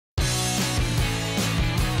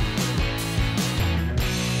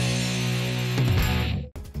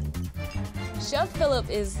Chef Philip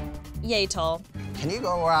is yay tall. Can you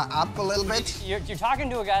go up a little bit? You're talking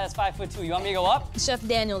to a guy that's 5'2". You want me to go up? Chef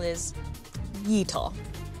Daniel is yee tall.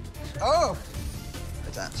 Oh!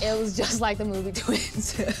 It was just like the movie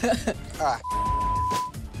Twins.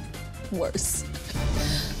 Worse.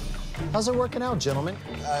 How's it working out, gentlemen?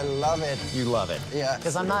 I love it. You love it. Yeah.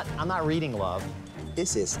 Because I'm not reading love.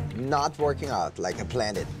 This is not working out like I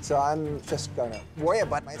planned it. So I'm just gonna worry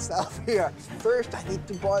about myself here. First, I need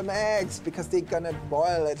to boil my eggs because they're gonna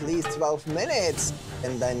boil at least 12 minutes.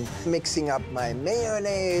 And then mixing up my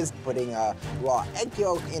mayonnaise, putting a raw egg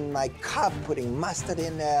yolk in my cup, putting mustard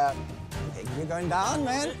in there. You're going down,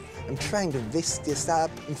 man. I'm trying to whisk this up,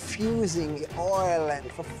 infusing the oil and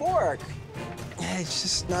the fork. It's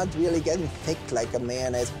just not really getting thick like a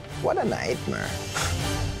mayonnaise. What a nightmare.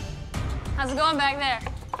 How's it going back there?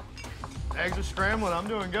 Eggs are scrambling. I'm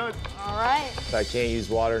doing good. All right. I can't use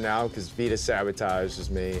water now because Vita sabotages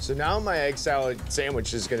me. So now my egg salad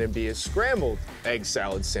sandwich is going to be a scrambled egg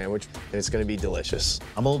salad sandwich, and it's going to be delicious.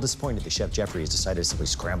 I'm a little disappointed that Chef Jeffrey has decided to simply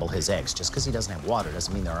scramble his eggs. Just because he doesn't have water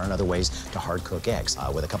doesn't mean there aren't other ways to hard cook eggs.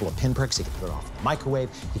 With a couple of pinpricks, he could put it off the microwave.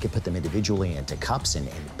 He could put them individually into cups and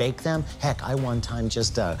bake them. Heck, I one time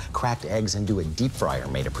just cracked eggs into a deep fryer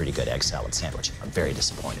and made a pretty good egg salad sandwich. I'm very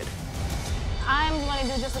disappointed. I'm going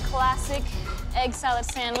to do just a classic egg salad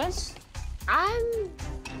sandwich. I'm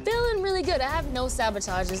feeling really good. I have no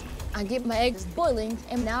sabotages. I get my eggs boiling,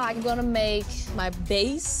 and now I'm gonna make my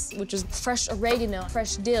base, which is fresh oregano,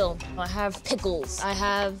 fresh dill. I have pickles. I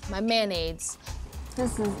have my mayonnaise.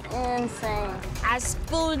 This is insane. I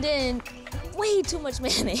spooned in way too much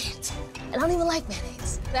mayonnaise. And I don't even like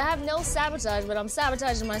mayonnaise. I have no sabotage, but I'm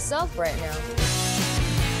sabotaging myself right now.